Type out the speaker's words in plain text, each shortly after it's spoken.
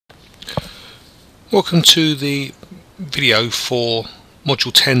Welcome to the video for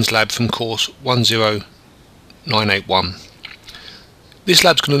Module 10's lab from course 10981. This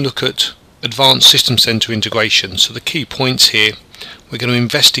lab's going to look at advanced system center integration. So the key points here, we're going to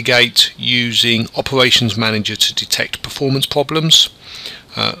investigate using Operations Manager to detect performance problems.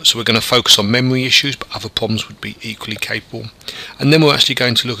 So we're going to focus on memory issues, but other problems would be equally capable. And then we're actually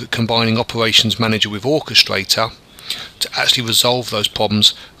going to look at combining Operations Manager with Orchestrator to actually resolve those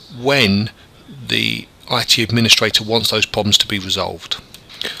problems when the IT administrator wants those problems to be resolved.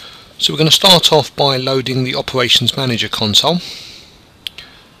 So we're going to start off by loading the Operations Manager console.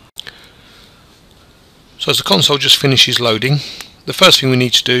 So as the console just finishes loading, the first thing we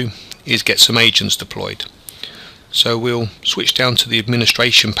need to do is get some agents deployed. So we'll switch down to the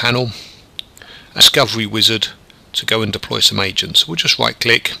administration panel, Discovery Wizard, to go and deploy some agents. We'll just right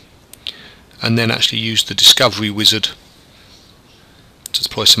click and then actually use the Discovery Wizard to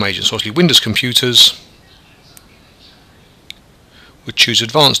deploy some agents. So obviously Windows computers, we'll choose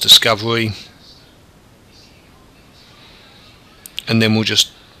Advanced Discovery, and then we'll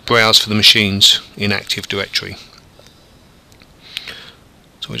just browse for the machines in Active Directory.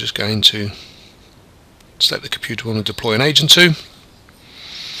 So we're just going to select the computer we want to deploy an agent to,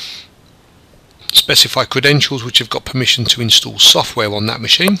 specify credentials which have got permission to install software on that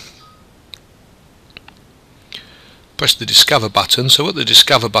machine. Press the Discover button. So what the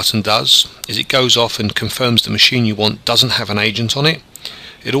Discover button does is it goes off and confirms the machine you want doesn't have an agent on it.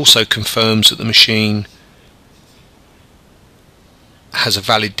 It also confirms that the machine has a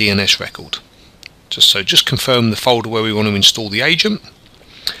valid DNS record. Just confirm the folder where we want to install the agent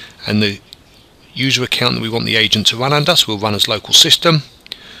and the user account that we want the agent to run under. So we'll run as local system,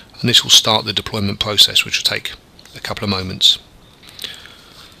 and this will start the deployment process, which will take a couple of moments.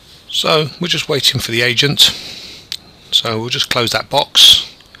 So we're just waiting for the agent. So we'll just close that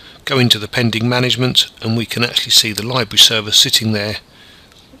box, go into the pending management, and we can actually see the library server sitting there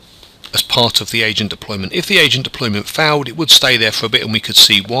as part of the agent deployment. If the agent deployment failed, it would stay there for a bit and we could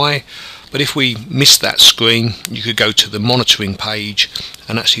see why. But if we missed that screen, you could go to the monitoring page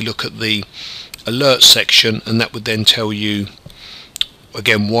and actually look at the alert section, and that would then tell you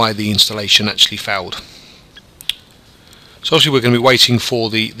again why the installation actually failed. So obviously we're going to be waiting for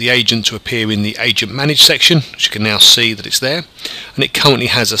the agent to appear in the agent manage section, which you can now see that it's there, and it currently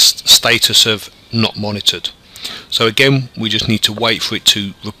has a status of not monitored. So again, we just need to wait for it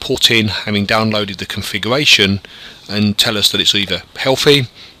to report in, having downloaded the configuration, and tell us that it's either healthy,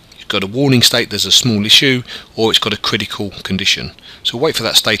 it's got a warning state, there's a small issue, or it's got a critical condition. So we'll wait for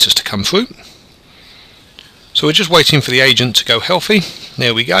that status to come through. So we're just waiting for the agent to go healthy.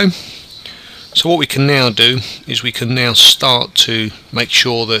 There we go. So what we can now do is we can now start to make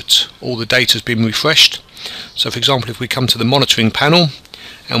sure that all the data has been refreshed. So for example, if we come to the monitoring panel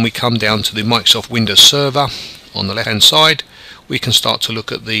and we come down to the Microsoft Windows Server on the left hand side, we can start to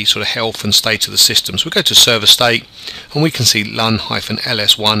look at the sort of health and state of the system. So we go to server state and we can see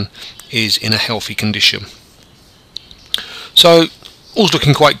LUN-LS1 is in a healthy condition. So all's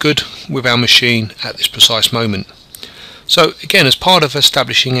looking quite good with our machine at this precise moment. So again, as part of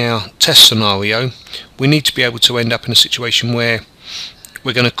establishing our test scenario, we need to be able to end up in a situation where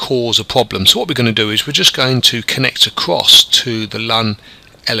we're going to cause a problem. So what we're going to do is we're just going to connect across to the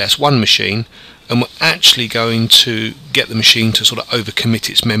LUN-LS1 machine, and we're actually going to get the machine to sort of overcommit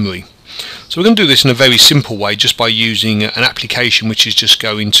its memory. So we're going to do this in a very simple way, just by using an application which is just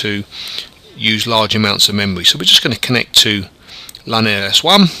going to use large amounts of memory. So we're just going to connect to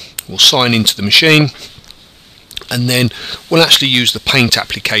LUN-LS1, we'll sign into the machine, and then we'll actually use the paint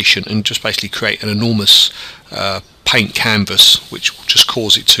application and just basically create an enormous paint canvas, which will just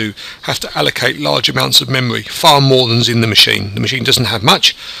cause it to have to allocate large amounts of memory, far more than's in the machine. The machine doesn't have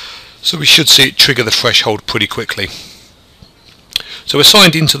much, so we should see it trigger the threshold pretty quickly. So we're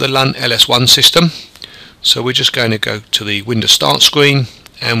signed into the LUN-LS1 system, so we're just going to go to the Windows Start screen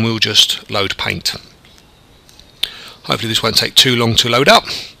and we'll just load paint. Hopefully this won't take too long to load up.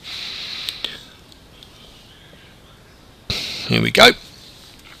 Here we go.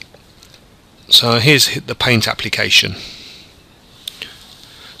 So here's the paint application.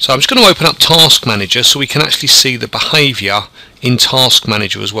 So I'm just going to open up Task Manager so we can actually see the behaviour in Task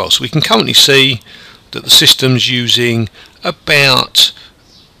Manager as well. So we can currently see that the system's using about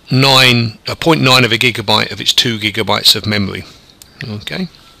 0.9 of a gigabyte of its 2 gigabytes of memory. Okay.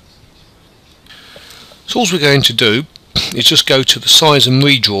 So all we're going to do is just go to the size and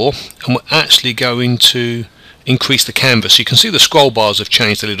redraw, and we're actually going to increase the canvas. You can see the scroll bars have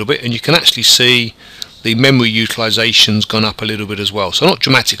changed a little bit, and you can actually see the memory utilization's gone up a little bit as well. So not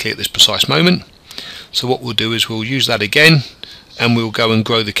dramatically at this precise moment. So what we'll do is we'll use that again, and we'll go and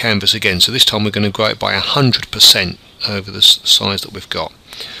grow the canvas again. So this time we're going to grow it by 100% over the size that we've got.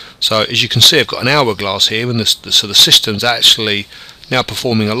 So as you can see, I've got an hourglass here, and so the system's actually now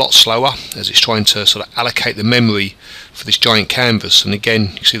performing a lot slower as it's trying to sort of allocate the memory for this giant canvas. And again,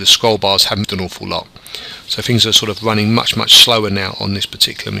 you can see the scroll bars haven't done an awful lot. So things are sort of running much slower now on this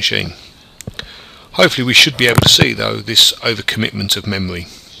particular machine. Hopefully we should be able to see, though, this overcommitment of memory.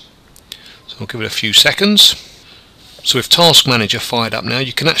 So I'll give it a few seconds. So with Task Manager fired up now,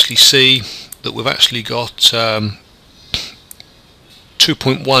 you can actually see that we've actually got 2.1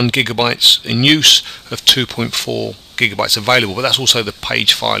 gigabytes in use of 2.4 gigabytes available, but that's also the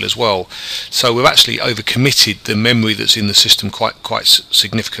page file as well. So we've actually overcommitted the memory that's in the system quite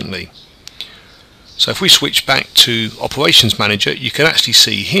significantly. So if we switch back to Operations Manager, you can actually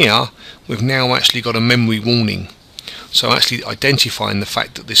see here we've now actually got a memory warning. So actually identifying the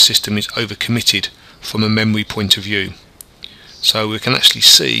fact that this system is overcommitted from a memory point of view. So we can actually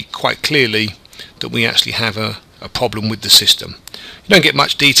see quite clearly that we actually have a problem with the system. You don't get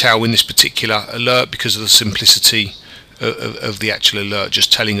much detail in this particular alert because of the simplicity of the actual alert,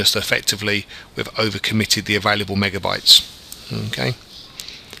 just telling us that effectively we've overcommitted the available megabytes. Okay.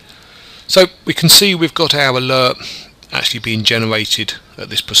 So we can see we've got our alert actually being generated at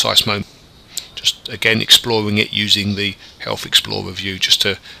this precise moment. Just again exploring it using the Health Explorer view, just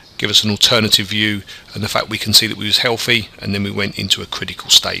to give us an alternative view, and the fact we can see that we was healthy and then we went into a critical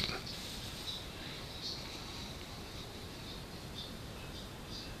state.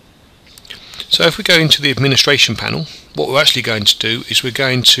 So if we go into the administration panel, what we're actually going to do is we're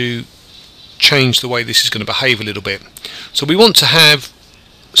going to change the way this is going to behave a little bit. So we want to have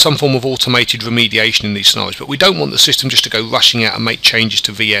some form of automated remediation in these scenarios, but we don't want the system just to go rushing out and make changes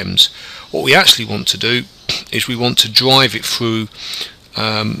to VMs. What we actually want to do is we want to drive it through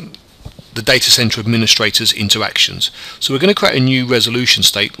the data center administrator's interactions. So we're going to create a new resolution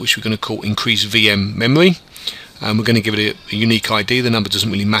state which we're going to call increase VM memory, and we're going to give it a unique ID. The number doesn't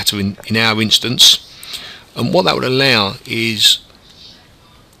really matter in our instance, and what that would allow is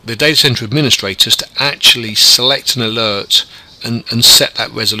the data center administrators to actually select an alert and set that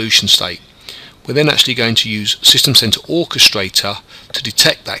resolution state. We're then actually going to use System Center Orchestrator to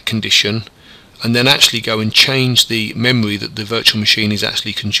detect that condition, and then actually go and change the memory that the virtual machine is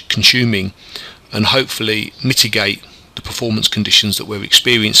actually consuming, and hopefully mitigate the performance conditions that we're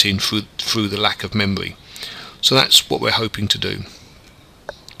experiencing through the lack of memory. So that's what we're hoping to do.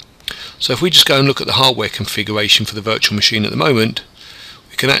 So if we just go and look at the hardware configuration for the virtual machine at the moment,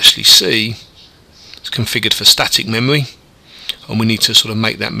 we can actually see it's configured for static memory, and we need to sort of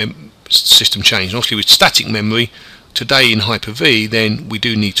make that system change. And obviously with static memory today in Hyper-V, then we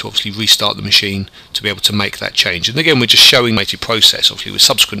do need to obviously restart the machine to be able to make that change. And again, we're just showing the process. Obviously with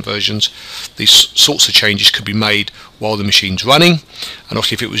subsequent versions, these sorts of changes could be made while the machine's running, and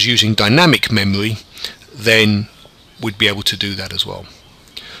obviously if it was using dynamic memory, then we'd be able to do that as well.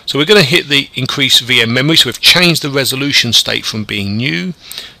 So we're going to hit the increase VM memory. So we've changed the resolution state from being new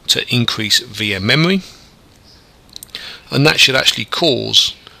to increase VM memory, and that should actually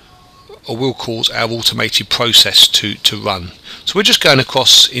cause, or will cause, our automated process to run. So we're just going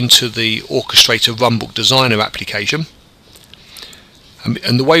across into the Orchestrator Runbook Designer application,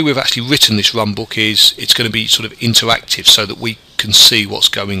 and the way we've actually written this runbook is it's going to be sort of interactive so that we can see what's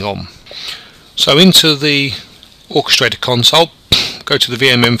going on. So into the Orchestrator console, go to the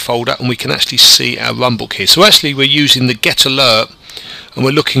VMM folder, and we can actually see our runbook here. So actually we're using the get alert, and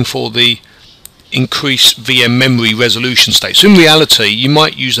we're looking for the increase VM memory resolution state. So in reality you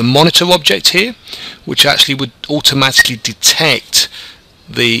might use a monitor object here, which actually would automatically detect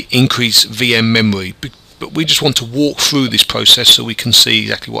the increase VM memory, but we just want to walk through this process so we can see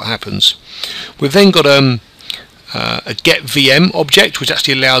exactly what happens. We've then got a get VM object, which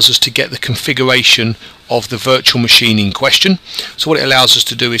actually allows us to get the configuration of the virtual machine in question. So what it allows us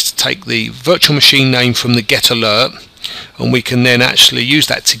to do is to take the virtual machine name from the get alert, and we can then actually use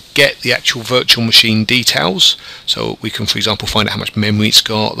that to get the actual virtual machine details. So we can, for example, find out how much memory it's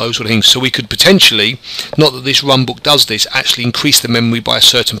got, those sort of things. So we could potentially, not that this runbook does this, actually increase the memory by a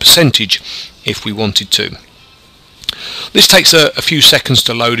certain percentage if we wanted to. This takes a few seconds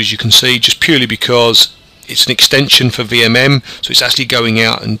to load, as you can see, just purely because it's an extension for VMM, so it's actually going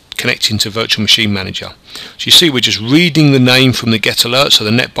out and connecting to Virtual Machine Manager. So you see we're just reading the name from the get alert, so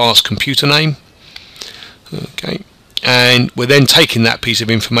the NetBIOS computer name. Okay, and we're then taking that piece of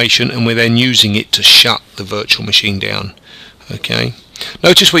information and we're then using it to shut the virtual machine down. Okay,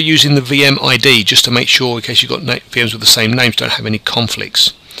 notice we're using the VM ID just to make sure, in case you've got VMs with the same names, don't have any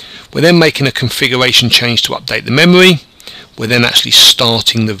conflicts. We're then making a configuration change to update the memory. We're then actually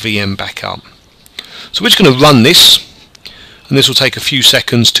starting the VM back up. So we're just going to run this, and this will take a few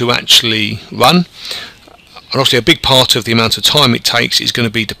seconds to actually run. And obviously a big part of the amount of time it takes is going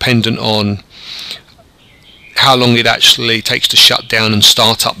to be dependent on how long it actually takes to shut down and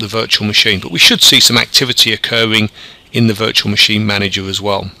start up the virtual machine. But we should see some activity occurring in the virtual machine manager as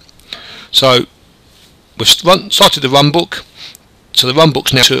well. So we've started the runbook. So the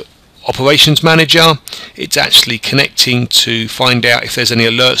runbook's now to operations manager. It's actually connecting to find out if there's any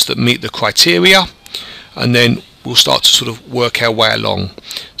alerts that meet the criteria, and then we'll start to sort of work our way along.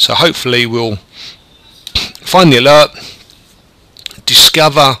 So hopefully we'll find the alert,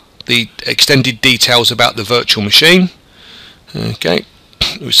 discover the extended details about the virtual machine. Okay,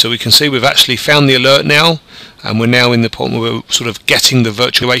 so we can see we've actually found the alert now, and we're now in the point where we're sort of getting the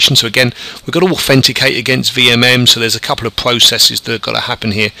virtualization. So again, we've got to authenticate against VMM, so there's a couple of processes that have got to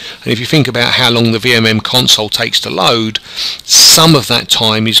happen here. And if you think about how long the VMM console takes to load, some of that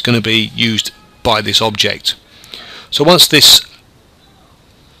time is going to be used by this object. So once this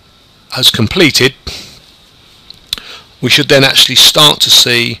has completed, we should then actually start to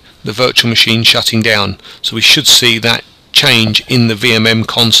see the virtual machine shutting down. So we should see that change in the VMM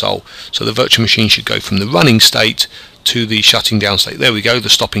console. So the virtual machine should go from the running state to the shutting down state. There we go, the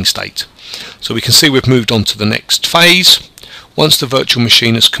stopping state. So we can see we've moved on to the next phase. Once the virtual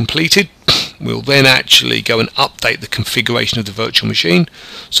machine is completed, we'll then actually go and update the configuration of the virtual machine.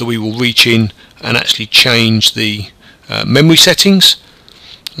 So we will reach in and actually change the memory settings.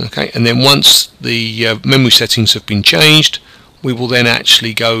 Okay, and then once the memory settings have been changed, we will then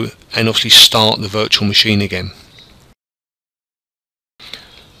actually go and obviously start the virtual machine again.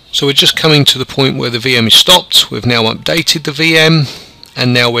 So we're just coming to the point where the VM is stopped. We've now updated the VM,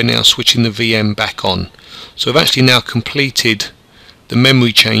 and now we're now switching the VM back on. So we've actually now completed the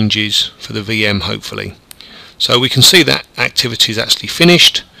memory changes for the VM, hopefully. So we can see that activity is actually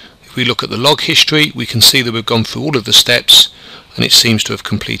finished. If we look at the log history, we can see that we've gone through all of the steps, and it seems to have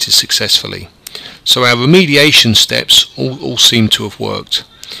completed successfully. So our remediation steps all seem to have worked.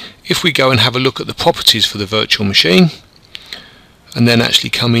 If we go and have a look at the properties for the virtual machine, and then actually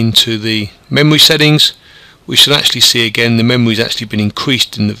come into the memory settings, we should actually see again the memory has actually been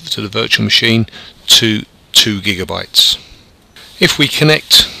increased to the virtual machine to 2 GB. If we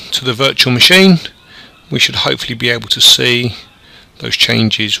connect to the virtual machine, we should hopefully be able to see those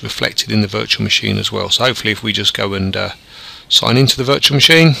changes reflected in the virtual machine as well. So hopefully if we just go and sign into the virtual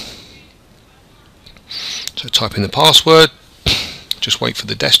machine, so type in the password, just wait for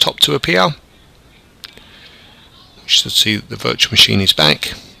the desktop to appear. We should see that the virtual machine is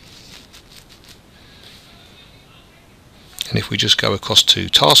back. And if we just go across to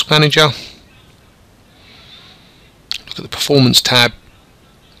Task Manager, look at the Performance tab,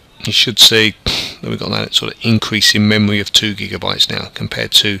 you should see that we've got that sort of increase in memory of 2 GB now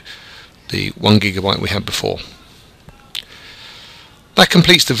compared to the 1 GB we had before. That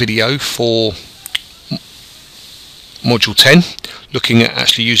completes the video for Module 10, looking at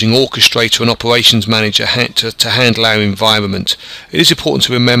actually using Orchestrator and Operations Manager to handle our environment. It is important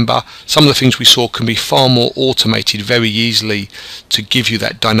to remember some of the things we saw can be far more automated very easily to give you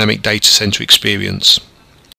that dynamic data center experience.